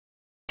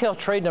retail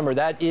trade number,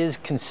 that is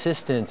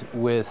consistent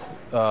with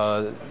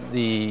I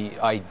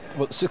don't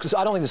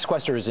think the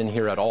sequester is in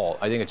here at all.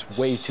 I think it's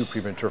way too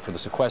premature for the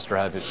sequester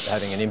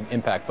having an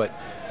impact. But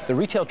the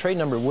retail trade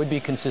number would be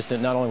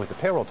consistent not only with the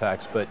payroll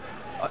tax, but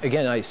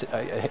again, I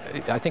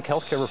think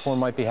healthcare reform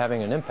might be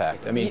having an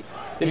impact. I mean,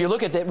 if you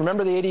look at that,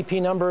 remember the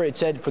ADP number? It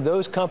said for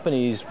those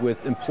companies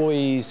with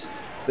employees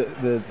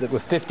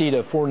with 50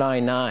 to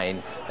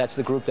 499, that's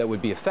the group that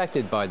would be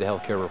affected by the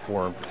healthcare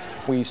reform.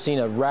 We've seen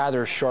a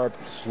rather sharp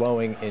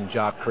slowing in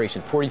job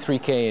creation.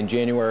 43K in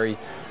January,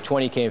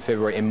 20K in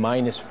February, and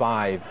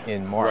 -5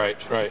 in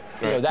March. Right.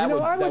 So that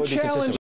would be consistent.